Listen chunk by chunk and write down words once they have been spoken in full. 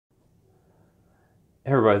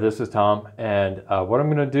Hey everybody, this is Tom, and what I'm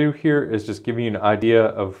going to do here is just give you an idea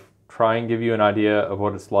of, try and give you an idea of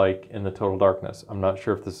what it's like in the total darkness. I'm not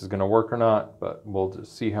sure if this is going to work or not, but we'll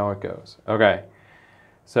just see how it goes. Okay,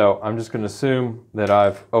 so I'm just going to assume that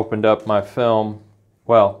I've opened up my film.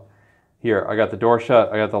 Well, here, I got the door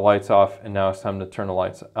shut, I got the lights off, and now it's time to turn the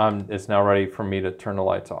lights. It's now ready for me to turn the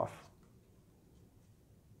lights off.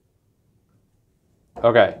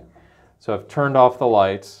 Okay, so I've turned off the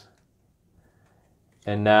lights.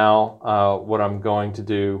 And now what I'm going to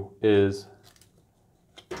do is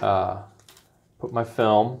put my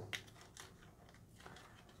film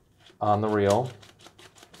on the reel.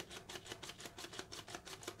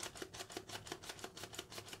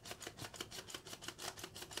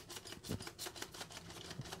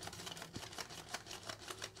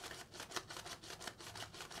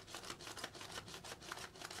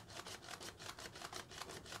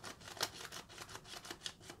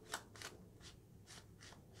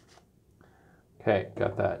 Okay,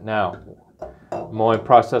 got that. Now, I'm only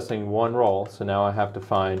processing one roll, so now I have to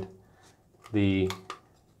find the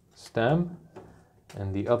stem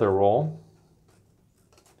and the other roll.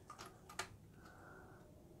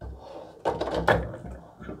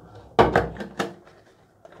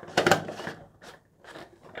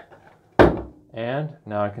 And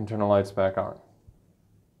now I can turn the lights back on.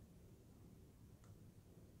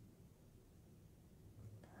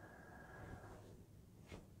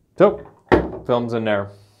 So, film's in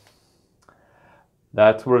there.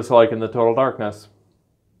 That's what it's like in the total darkness.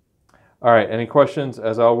 All right, any questions?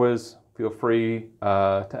 As always, feel free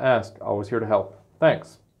to ask. Always here to help.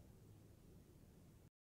 Thanks.